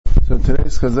So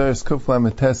today's Chazar is Kuf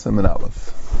Lamed Tes and Aleph.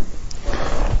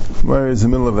 Where is the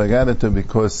middle of Agadata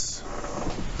because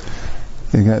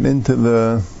he got into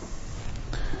the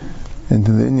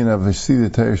Indian of Vashida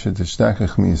Teresha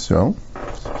Tishtachach Mi Yisrael.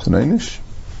 It's an Einish.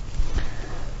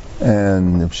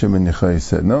 And Reb Shimon Yochai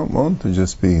said, no, it won't. It'll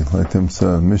just be like him,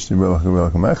 so Mishnah Berach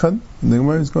Berach Echad. The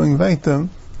Gemara is going weiter.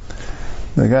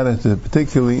 Agadata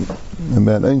particularly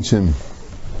about Einshim.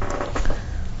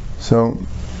 So,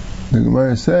 the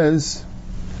Gemara says,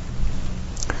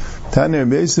 Tanya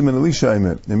Beisim and Elisha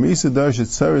Aimer. The Misa Dar Shet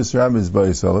Tzaris Rabbis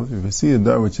Bayis. If you see a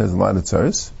dar which has a lot of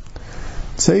tzaris,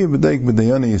 say you b'daik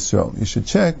b'dayana Yisrael. You should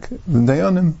check the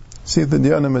dayanim, see if the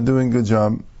dayanim are doing a good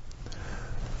job.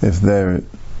 If they're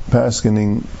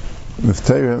paskening with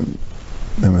Torah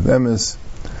and with emes.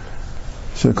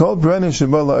 Shekol B'rani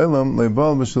Shebal Ha'olam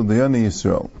Le'bal B'shul Dayana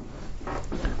Yisrael.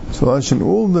 So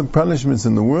all the punishments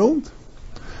in the world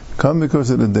come because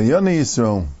of the Dayana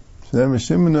Yisrael. Listen to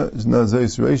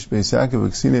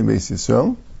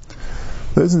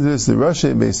this, the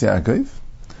Rashi Beis Yaakov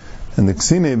and the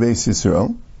Ksine Beis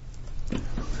Yisrael,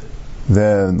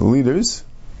 the leaders,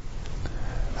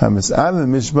 they're Messiah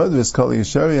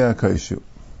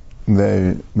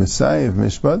of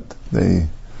Mishpat, they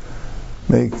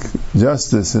make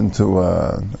justice into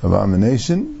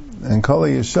abomination, and Kala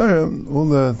Yeshara, all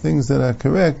the things that are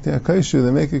correct, they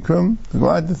make it krum. A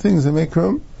lot of the things they make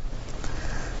krum.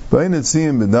 Bain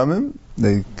Tziyim B'damim,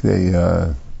 they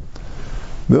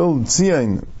build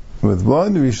Tziyin with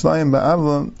blood, Yishlayim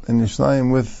Ba'avla, and Yishlayim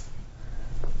with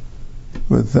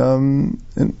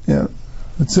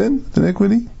sin, with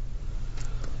iniquity.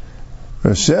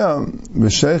 Rashei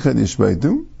V'Sheichad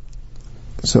Yishbaitu.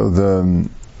 So the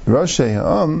Rashei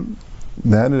Ha'am,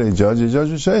 how do they judge? They judge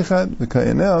with Sheichad, the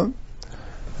Kayanel,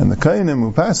 and the Kayanim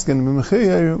who paskin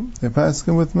b'mechir, they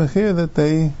paskin with mechir that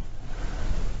they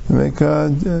make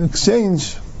an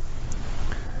exchange.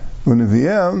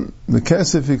 U'neviyam, the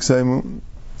Kesef Yiksaimu,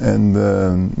 and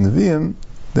the Neviyam,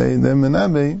 they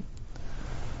menabe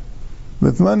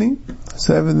with money.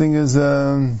 So everything is,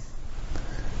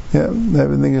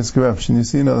 everything is corruption. You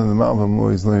see, the Malbim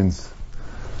always learns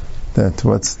that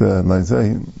what's the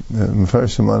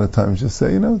Mefarshim a lot of times just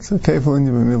say, it's a kefil in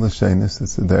Yemimila Shainis,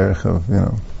 it's a derech of,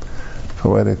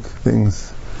 poetic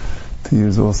things to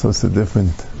use all sorts of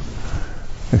different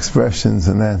expressions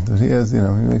and that. But he has, he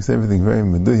makes everything very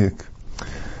meduyik.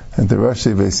 And the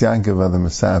Rashi Beis Yaakov are the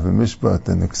Masav and Mishpat,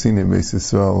 and the Ksine Beis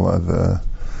Yisrael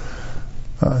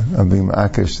are being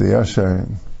Ma'akesh the Yashar,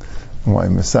 and why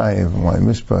Messiah, and why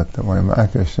Mishpat, and why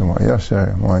Ma'akesh, and why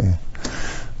Yashar, and why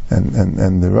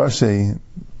and the Rashi,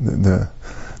 the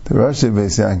Rashi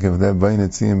Beis Yaakov, they're Bain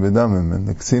Tziyim B'damim, and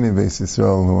the Ksine Beis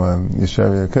Yisrael, who are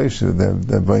Yeshari Akeshu,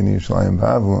 they're Bain Yishlayim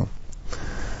Ba'avla,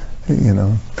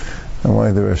 and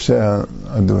why the Rashi are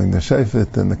doing the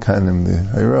Shefet, and the Kanim, the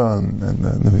Hayron, and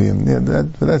the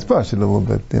Nevi'im, but that's partial a little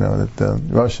bit, that the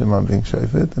Rashim are being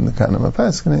Shefet, and the Kanim are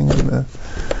paskening, and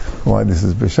why this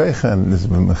is B'Sheicha, and this is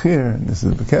B'Mechir, and this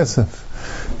is B'Kesef,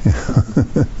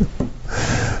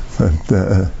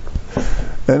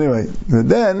 But anyway, but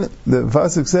then the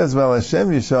pasuk says, "Val Hashem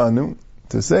Yishanu,"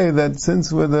 to say that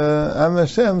since we're the Am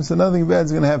Hashem, so nothing bad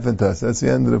is going to happen to us. That's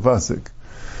the end of the pasuk.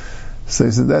 So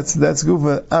he said that's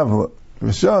Gufa Avla.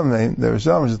 Risham, the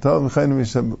Risham is told V'chayim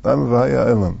Yisham V'haya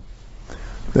Elam.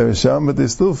 They're Risham, but they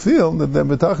still feel that their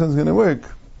betachon is going to work,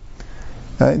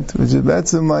 right? Which is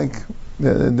that's like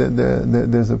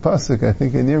there's a pasuk I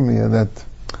think in Yirmiyah that.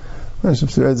 Such a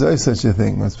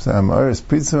thing. Like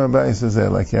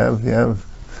you have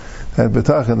that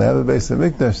betachon, they have a base of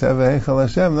mikdash, they have a heichal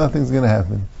Hashem, nothing's going to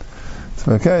happen. It's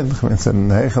okay. It's an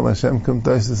heichal Hashem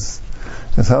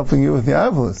is helping you with the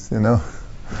avos,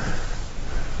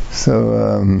 So,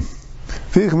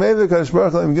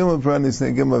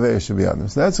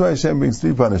 so that's why Hashem brings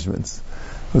three punishments.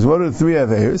 Because what are the three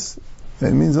avers?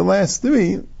 It means the last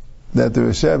three that the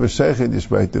Rashab Sheichad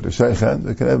Yishbaitu, the Sheichad,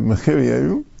 they can have mechir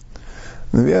yeru.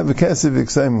 And we have a Kesef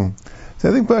Yiksaimu. So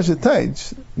I think Pasha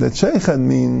Taich, that Sheichad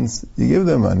means you give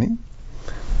them money,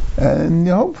 and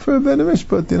you hope for a better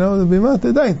mishpat, to be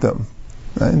matadaitam.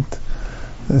 Right?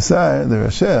 The Sar, the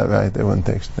Rasheh, right, they wouldn't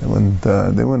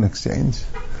exchange.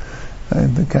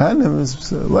 Right? The Kahanim is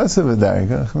less of a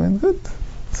dargah. Good.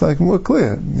 It's like more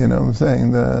clear, I'm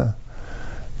saying,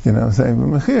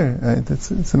 Mechir, right?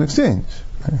 It's an exchange.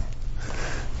 Right?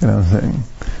 I'm saying.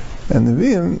 And the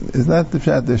Nevi'im is not the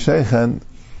pshat the Sheichad,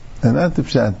 and not the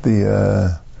pshat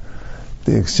the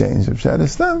exchange. The pshat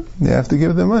is stam. You have to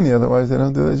give them money, otherwise they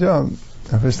don't do their job.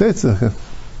 Otherwise the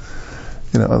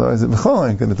Bechol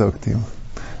ain't going to talk to you.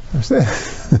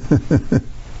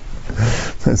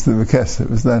 That's the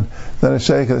Mekesef. It's not a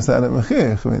sheikh, it's not a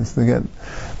mechir. I mean, again,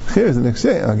 mechir is an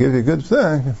exchange. I'll give you a good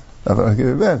psak, I'll give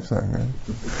you a bad psak. Right?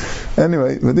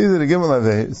 Anyway, but these are the Gimel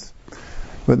Aveis.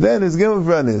 But then it's Gimel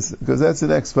Pranis, because that's the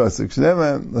next pasuk.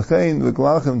 Shnema l'chein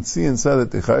v'glachem tzion sadat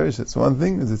ticharish. That's one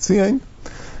thing. It's a tzion,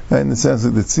 right? In the sense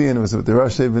that the tzion was with the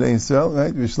Rashi Bnei Yisrael,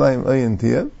 right? Yishlayim ayin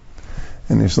tiyah,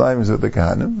 and Yishlayim is with the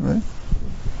Kahanim, right?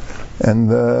 And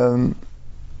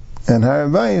Har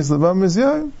Habayis l'bam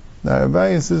Mizyar. Har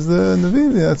Habayis is the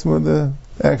Nevi. That's more the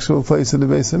actual place of the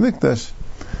Beis Hamikdash,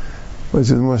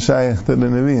 which is more shaykh to the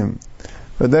Nevi'im.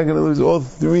 But they're going to lose all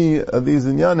three of these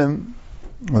inyanim.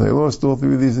 Well, they lost all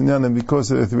three of these inyanim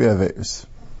because of the three Aveis.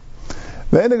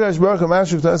 And the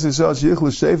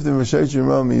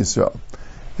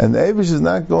Eibush is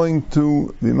not going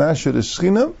to be Masher the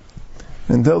Shechina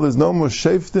until there's no more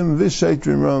Sheftim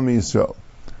v'Sheitrim Ram Yisrael.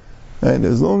 And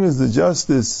as long as the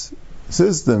justice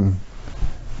system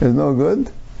is no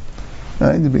good,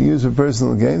 right, to be used for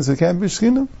personal gain, so it can't be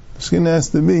Shechina. Shechina has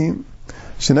to be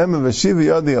Shenem v'Shiva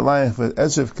Yodi Alayich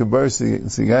v'Eshef Kabar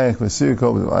Sigayich v'Sir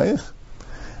Kol B'Alayich.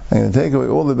 I'm going to take away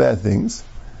all the bad things,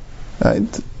 right?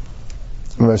 So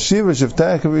the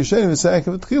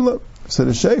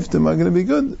sheftim are going to be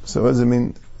good. So what does it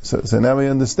mean? So now we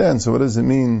understand. So what does it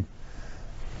mean?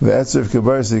 It means the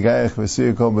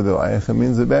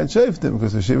bad sheftim,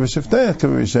 because the shiva sheftach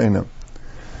kavrishenim.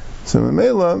 So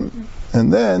Mamela,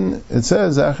 and then it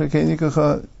says what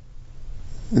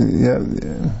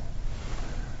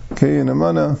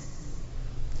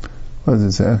does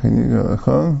it say?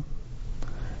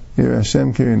 Here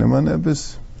Hashem Kiri Naman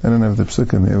Ebis. I don't have the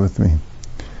psukim here with me,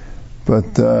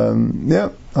 but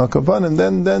Al Kapanim.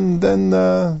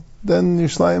 Then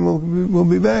Yerushalayim will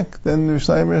be back. Then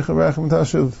Yerushalayim Recham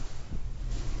Tashuv.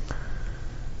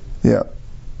 Yeah.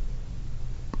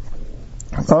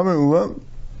 Amar Ula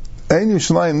Ein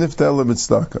Yerushalayim Nifta Ela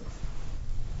B'Tzedakah.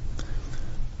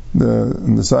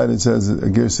 On the side it says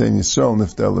Agir Sein Yisrael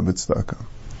Nifta Ela B'Tzedakah.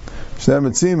 Shnei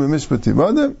Mitzim B'Mishpat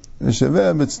Yivada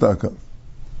V'Shaveh B'Tzedakah.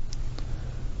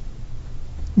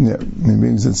 Yeah, it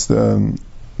means it's the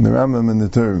Rambam in the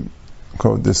term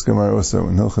quote this Gemara also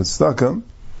in Hilchot Tzedakah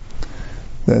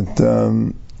that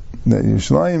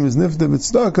Yerushalayim is nifta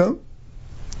b'tzedakah.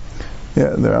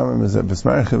 Yeah, the Rambam is a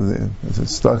besmarchiv.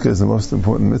 Tzedakah is the most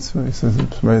important mitzvah. He says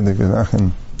it's very the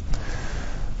gedachen.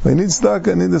 We need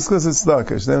tzedakah, need the schus of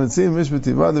tzedakah. Shnei mitzim mishpat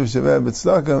yivada v'shaveh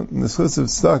b'tzedakah. The schus of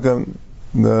tzedakah.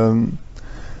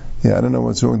 I don't know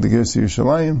what's wrong with the Gersi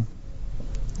Yerushalayim.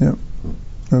 Yeah,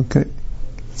 okay.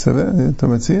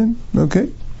 Okay.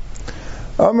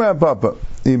 Amra Papa.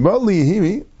 Ibatli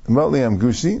Hiri, Ibatli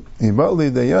Amgushi,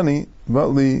 Ibatli Dayani,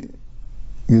 Ibatli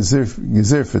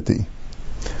Gezirfati.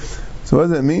 So what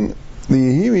does that mean? The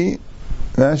Yehiri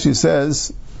actually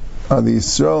says, the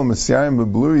Yisrael Messiahim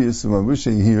Bablurius of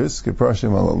Mabusha Yehiris,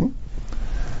 Keprashim Alalu.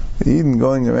 The Eden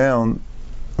going around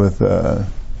with arrogant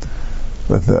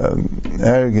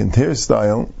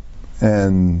hairstyle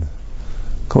and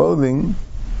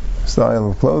style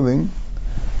of clothing,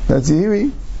 that's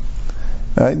Yehiri,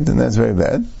 right? And that's very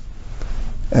bad.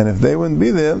 And if they wouldn't be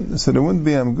there, so there wouldn't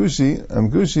be Amgushi.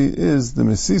 Amgushi is the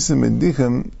Mesisim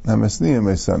Medichem Hamasniyim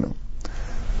Esanu.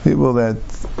 People that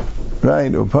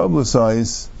write or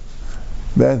publicize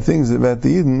bad things about the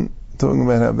Eden, talking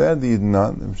about how bad the Eden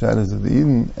are. The Pshat is that the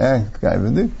Eden act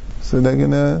gaivadik, so they're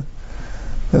gonna,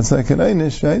 that's like an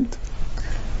einish, right?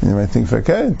 You might think for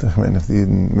Kait, I mean, if the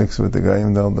Eden mix with the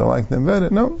Goyim, they'll like them better.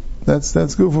 No, that's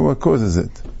good for what causes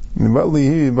it. Ibatli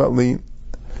here, Ibatli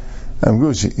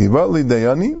Amgushi. Ibatli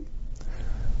Dayani,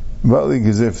 Ibatli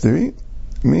Gezifteri,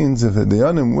 means if the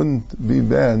Dayanim wouldn't be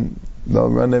bad, they'll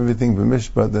run everything for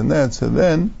Mishpat and that, so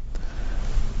then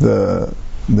the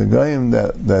Goyim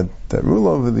that rule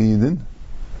over the Eden,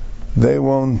 they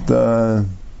won't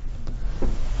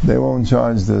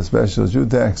charge the special Jew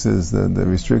taxes, the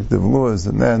restrictive laws,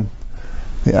 and then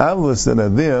the avlos that are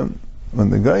there, when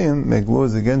the Goyim make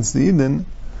laws against the Eden,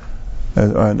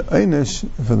 are an einish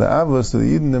for the avlos of the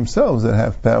Eden themselves that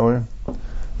have power,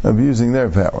 abusing their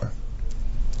power.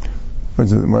 Which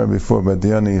is more before, but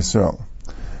the Ani Yisrael.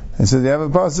 And so you have a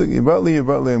pasuk, Yibatli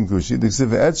Amkushi, the Ksiv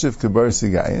Etchev Kabar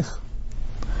Sigayich,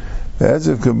 the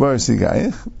Etchev Kabar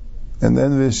Sigayich, and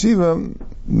then Veshiva,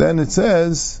 then it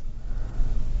says,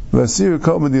 Vasir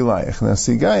Kol B'Dilayich. Now,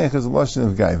 Sigayich is a lashon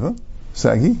of Gaiva,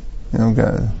 Sagi,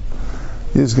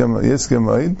 Yizgam,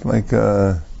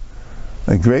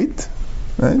 like great,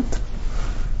 right?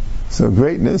 So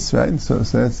greatness, right? So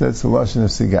that's the lashon of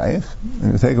Sigayich,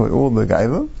 and you take away all the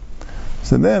Gaiva.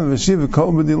 So then, Veshiva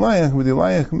Kol B'Dilayich,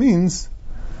 B'Dilayich means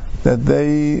that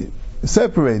they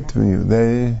separate from you.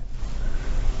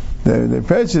 they're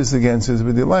prejudiced against us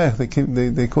with the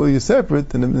liach. They call you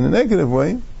separate in a negative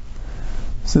way.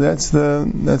 So that's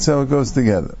how it goes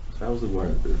together. So how was the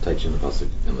word touched in the pasuk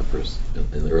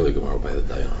in the early Gemara by the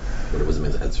Dayan? What was the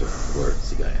means etzrif or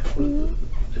sigayach?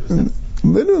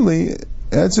 Literally,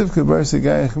 etzrif kabar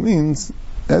sigayach means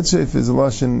etzrif is a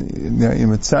lashon.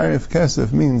 Yimatzarif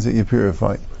kesef means that you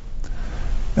purify,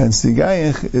 and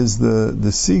sigayach is the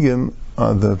sigim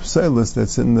the psalus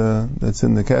that's in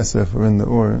the kesef or in the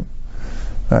or.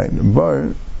 Right,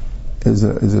 bar is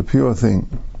a pure thing.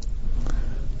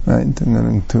 Right, I'm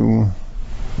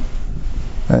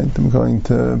going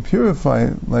to purify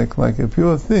it like a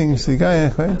pure thing.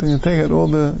 Sigayach, right? I'm going to take out all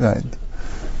the right.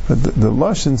 But the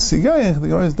lashon sigayach, the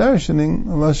Gemara is darshaning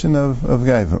a lashon of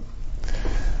gaiva.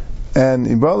 And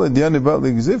ibala diyan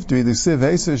ibala gzivtri the siv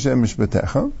heiser shem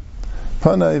mishpatecha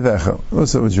pana ivecha.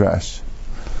 Also a drash.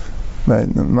 Right,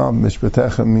 not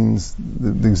mishpatecha means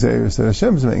the gzeiros that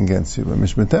Hashem is making against you, but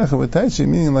mishpatecha with taichi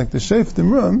meaning like the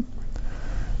sheftim rum.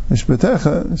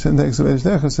 Mishpatecha, Hashem takes away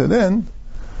Mishpatecha, so then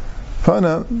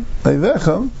pana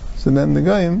ivecha, so then the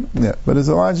goyim, but it's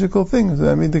a logical thing. So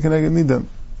that means the keneged midah.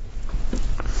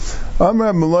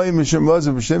 Amar Malay Misham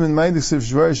Lazav Hashem in Maidiksiv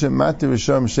Shvar Hashem Mati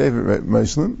Risham Shevet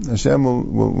Mishlim. Hashem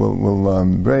will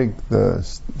break the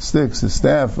sticks, the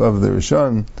staff of the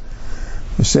Rishon,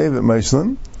 the Shevet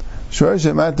Mishlim. Shvar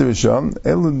Hashem Mati Risham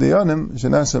Elu Diyanim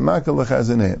Shenasa Makal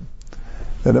Lechazaneim.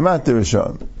 That the Mati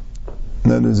Risham.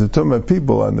 Now there's a ton of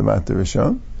people on the Mati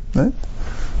Risham, right?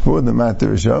 Who are the Mati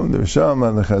Risham? The Risham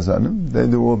and the Chazanim. They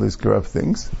do all these corrupt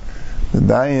things. The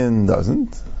Dayan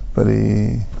doesn't. But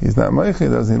he's not Meichel, he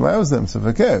doesn't, he allows them to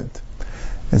forget.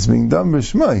 It's being done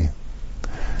b'shmai.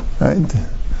 Right?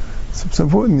 It's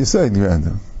important you say,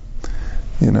 random.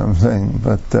 You know what I'm saying?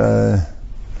 But,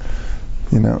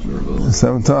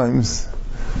 sometimes,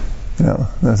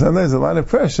 sometimes there's a lot of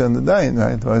pressure on the dayan,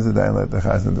 right? Why does the dayan let the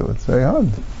chazan do it? It's very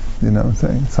hard. You know what I'm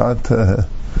saying? It's hard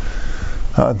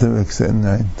to mix in,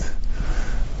 right?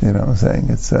 You know what I'm saying?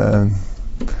 It's,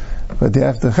 but you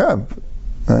have to chab.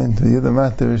 Right? You're the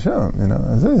Mati Rishon,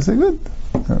 I say good.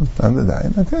 I'm the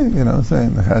Dayan, okay, I'm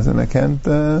saying the Chazan I can't,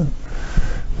 I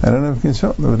don't know if he can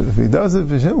show, but if he does it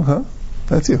for Shimcha,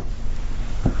 that's you.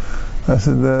 I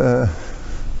said,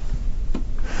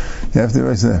 you have to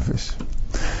raise an nefesh.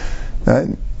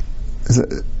 Right?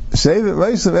 Shevet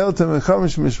Meishav El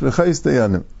Tamechamish Mishbechais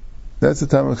Dayanim. That's the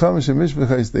Tamechamish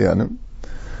Mishbechais Dayanim.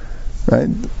 Right?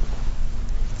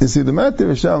 You see, the Mati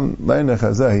Risham Laina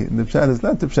Chazai, the pshat is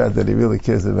not the pshat that he really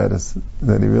cares about us,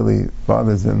 that he really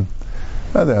bothers him.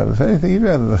 Rather, if anything, he'd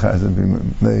rather the Chazan be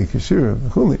Nei Kishur,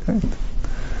 Chuli, right?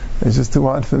 It's just too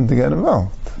hard for him to get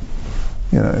involved.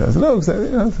 He doesn't know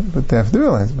exactly, but they have to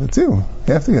realize, but it's you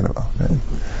have to get involved, right?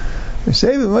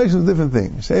 Shevet Moshe is a different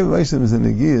thing. Shevet Moshe is a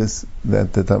negias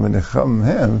that the Talmidei Chacham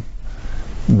have,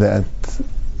 that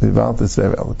the Baal is their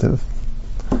relative.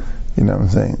 You know what I'm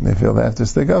saying? They feel they have to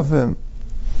stick up for him.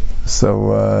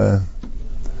 So,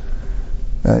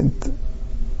 right?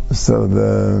 So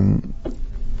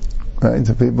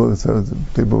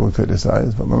people will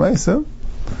criticize, but Lamaisa,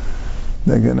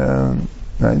 they're gonna,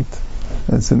 right?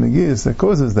 It's a negias that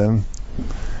causes them,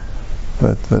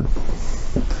 but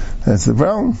that's the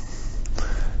problem,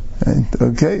 right?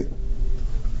 Okay.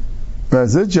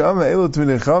 These are the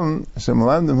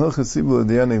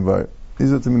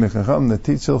Talmidei Chacham that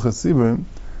teach Hilchos Sibur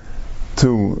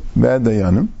to bad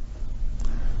dayanim.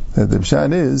 That the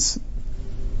pshat is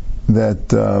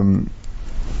that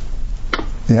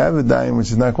you have a dayan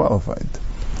which is not qualified,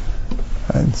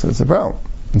 and so it's a problem.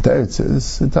 And Teretz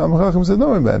says, the Talmidei Chacham said, don't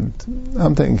worry about it,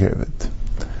 I'm taking care of it.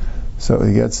 So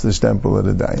he gets the stempel of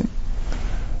the dayan.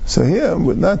 So here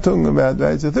we're not talking about,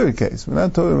 right, it's a third case. We're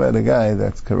not talking about a guy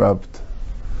that's corrupt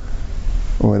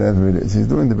or whatever it is. He's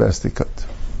doing the best he could.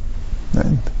 Right?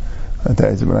 And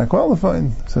Teretz, we're not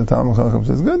qualified. So the Talmidei Chacham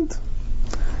says, good,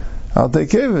 I'll take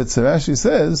care of it. So Rashi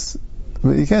says,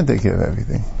 but you can't take care of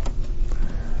everything.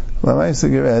 Lamai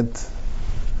Sigaret,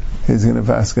 he's going to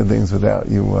pass good things without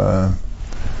you,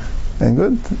 and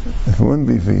good, if it wouldn't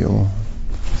be for you,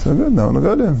 so good, no one will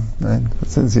go to him, right? But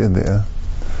since you're there,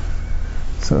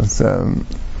 so it's,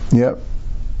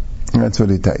 that's what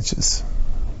he teaches.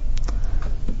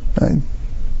 Right?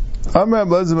 Amar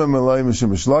Blazim Malay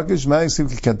Mishum Shlakish, Ma'aksiv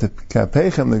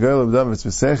Kapechem, the girl of David,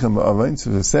 Vesechem Ba'avain,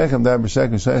 Vesechem Dar B'Shek,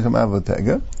 Vesechem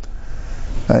Avotega.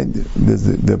 Right? There's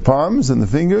the palms and the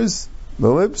fingers, the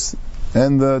lips,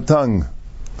 and the tongue.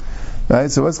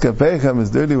 Right? So what's Kapechem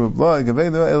is dirty with blood,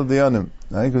 Kapechem El Diyanim.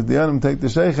 Right? Because Diyanim take the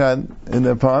Sheikhad in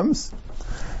their palms.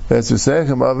 That's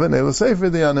Vesechem Ba'avain, they will say for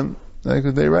Diyanim. Right?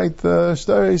 Because they write the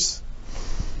stories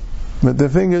with their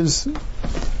fingers.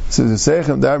 So the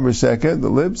seichem daber sheket, the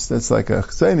lips, that's like a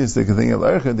chseinistic thing, el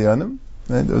ercha dianim,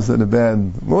 right? Those are the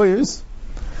bad lawyers.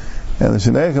 And the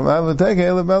shenechem avateke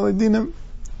el baladinim,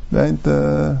 right?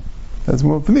 That's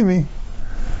more pnimi,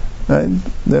 right?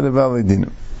 They're the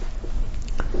baladinim.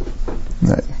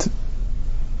 Right.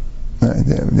 Right.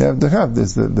 You have to have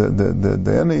this. The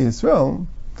Yana Yisrael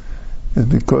is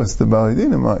because the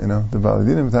Baladinim, the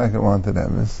Baladinim Taka wanted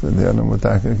emes, and the Yana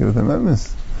Mutaka give them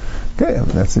emes. Okay,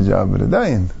 that's the job of the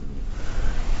Dayan.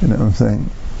 You know what I'm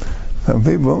saying? Some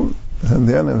people, the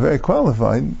Yana are very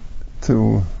qualified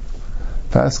to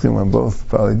pass him when both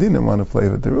Baladinim want to play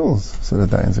with the rules. So the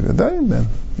Dayan's a good Dayan then.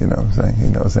 You know what I'm saying? He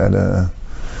knows how to,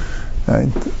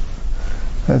 right?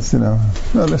 That's, no,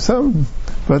 there's some,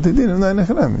 but they didn't know they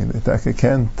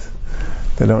can't,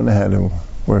 they don't know how to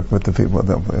work with the people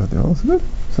that don't play with the rules. Good.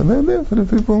 So they're there for the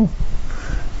people.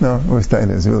 No, we're saying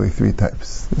there's really three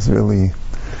types. There's really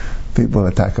people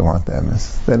that taka want the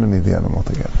emes. They don't need the animal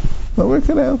together. They'll work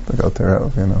it out. They'll go to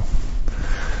her,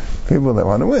 People that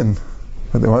want to win,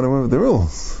 but they want to win with the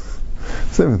rules.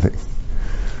 Same thing.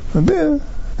 But there,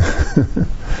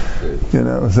 what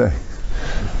I'm saying.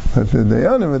 But the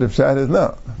Dayanim of the Pshat is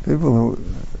no. People who,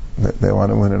 they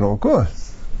want to win at all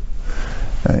costs.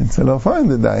 Right? So they'll find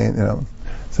the Dayan,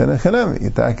 So in a Chanami,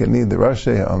 you need the Rosh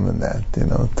Hashanah and that,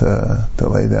 to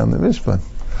lay down the Mishpat.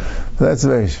 So that's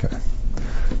very shver.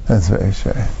 That's very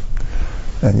shver.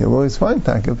 And you'll always find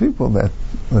people that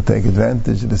will take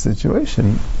advantage of the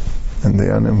situation, and the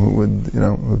Dayanim who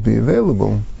would be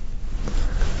available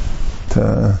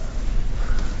to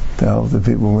help the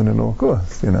people win at all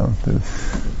costs,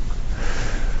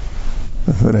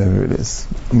 whatever it is.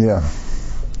 Yeah.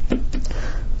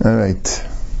 Alright.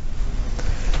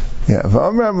 Yeah.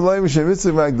 From the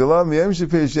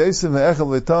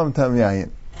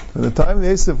time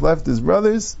Yosef left his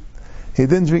brothers, he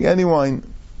didn't drink any wine.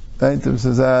 Right? This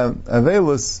is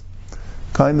Avelus,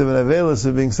 kind of an Avelus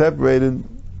of being separated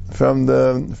from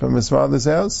his father's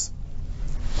house.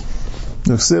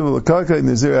 It was a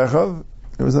Nazir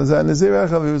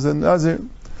Achav, he was a Nazir.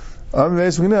 They were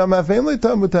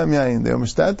mishtatev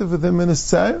with him in his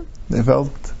tzar. They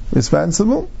felt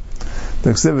responsible.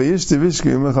 They didn't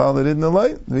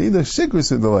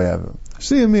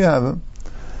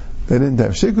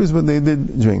have shikrus, but they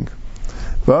did drink.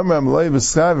 Since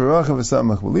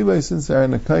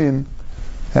Aaron HaKohen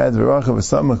had v'racha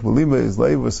v'samach b'liba, his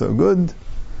life was so good,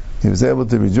 he was able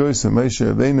to rejoice when Moshe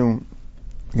Rabbeinu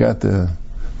got the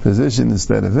position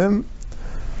instead of him.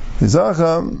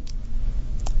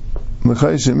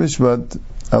 L'chayshim mishpat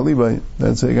alibay.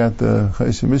 That's how he got the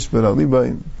chayshim mishpat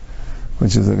alibay,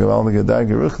 which is a gavaldig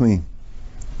adaga ruchni.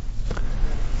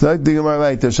 Zayt the Gemara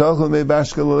right. Teshalchol mei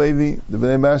bashka leLevi. The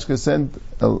Bnei Bashka sent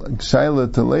a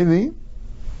shaila to Levi.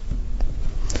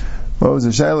 What was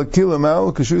the shaila? Kila mao,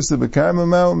 kashusa bekarma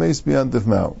mao, meis biyantif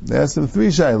mao. They asked him three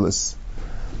shailas.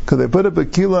 Could they put up a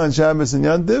kila on Shabbos and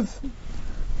Yantif?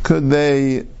 Could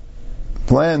they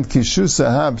plant kishusa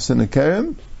habs in a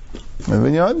kerem, a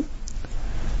vineyard?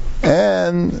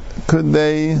 And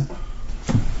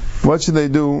what should they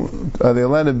do? Are they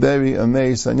allowed to bury a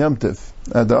mace on Yom Tif?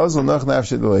 At the Ozl Noch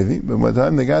Nafshid Levi, but by the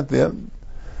time they got there,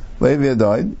 Levi had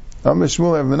died.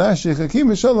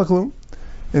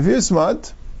 If you're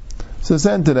smart, so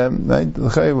send to them, right?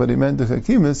 What he meant to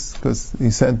Chakimis, because he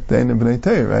sent Dain and Bnei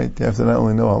Teir, right? You have to not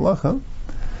only know halacha,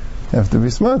 you have to be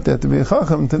smart, you have to be a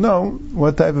chacham to know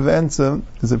what type of answer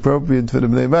is appropriate for the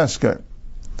Bnei Bashka.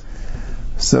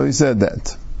 So he said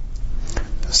that.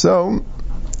 So,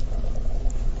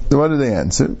 what did they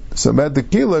answer? So about the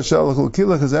kila, shalachul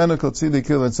kila, chazana kol tzidei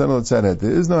kila, and sanal tzadet.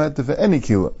 There is no heter for any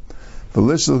kila. But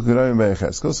lishul k'roim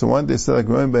b'yecheskel. So one day, still like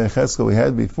roim b'yecheskel we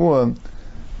had before,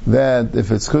 that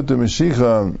if it's chutu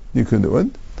meshicha, you can do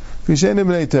it. If you shein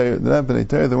b'nei Torah, they're not b'nei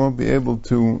Torah, they won't be able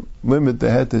to limit the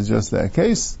heter just that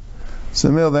case. So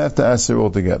they'll have to ask her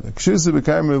altogether. Kshusa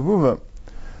b'karim revuva.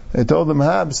 They told them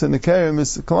habs and the karim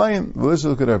is the client.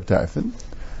 V'lishul k'rab tarfin.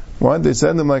 One, they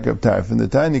send them like a tarfin. The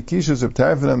tiny kishus of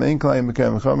tarfin, am ein klayim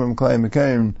b'karim, chomrim klayim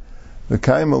b'karim, the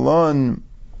kaim alon,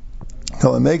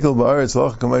 kalamekel ba'aretz,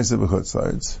 loch kamaisa b'chutz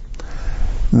la'aretz.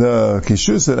 The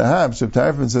kishus of the habs of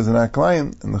tarfin says they're not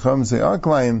klayim, and the chomrim say are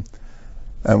klayim.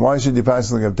 And why should you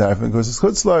pass like a tarfin? Because it's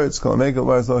chutz la'aretz, kalamekel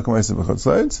ba'aretz, loch kamaisa b'chutz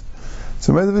la'aretz.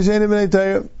 So, mezah v'sheini b'nei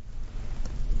Torah.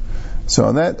 So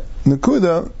on that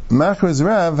Nakuda, Machraz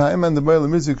Rav, Haiman the Boil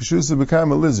Mitzvah Kshusa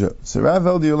B'Karma Lizra. So Rav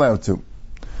held you allowed to.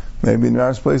 Maybe in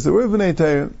Rav's place there were B'nei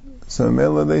Torah. So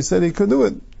Mela they said he could do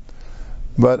it.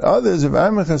 But others,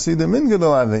 Rav Amar Chasida Min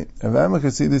Gedalavi. Rav Amar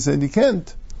Chasida said he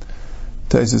can't.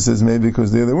 Taisa says maybe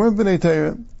because there weren't B'nei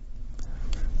Torah.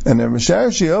 And he gave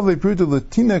a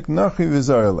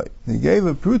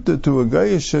pruta to a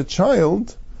Goyish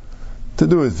child to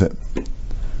do with him.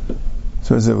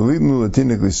 So he said,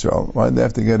 why do they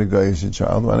have to get a Goyish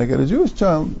child? Why not get a Jewish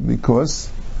child? Because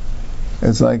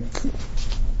it's like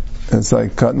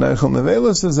Kat Neichel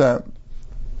Nevelos is that.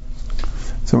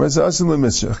 So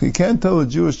he can't tell a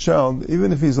Jewish child,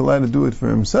 even if he's allowed to do it for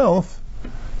himself,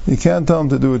 he can't tell him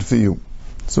to do it for you.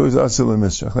 So he's Asil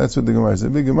Mishach. That's what the Gemara says. The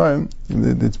big Gemara,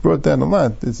 it's brought down a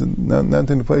lot. It's not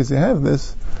in the place you have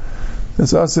this.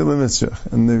 It's Asil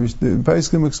Mishach. And the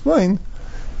Paiskim explain,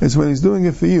 it's when he's doing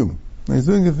it for you. When he's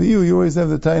doing it for you, you always have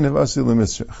the time of Asil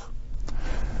Mishach.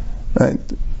 Right?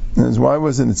 And why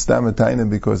wasn't it Stam Taina?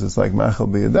 Because it's like Machal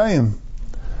B'Yadayim.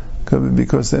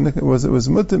 Because then it was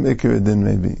Mutim Ikir Din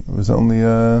maybe. It was only,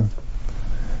 right?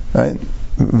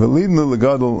 V'lidnu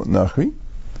L'Gadol Nachri.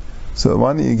 So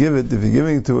why don't you give it, if you're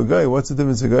giving it to a guy, what's the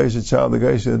difference, a guy is a child, a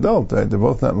guy is an adult, right? They're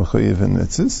both not mechuyev in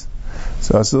mitzvahs.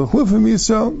 So Asil Chlufim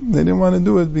Yisrael, they didn't want to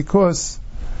do it because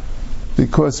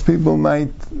people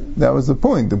might, that was the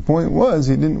point. The point was,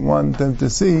 he didn't want them to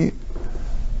see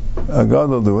a God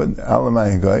will do it,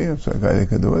 Alamai guy, if a guy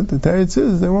could do it. The Teretz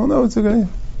says, they won't know it's a guy.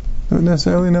 They don't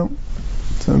necessarily know.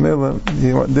 So Mela,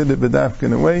 he did it b'dafka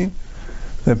in a way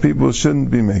that people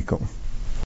shouldn't be mekel.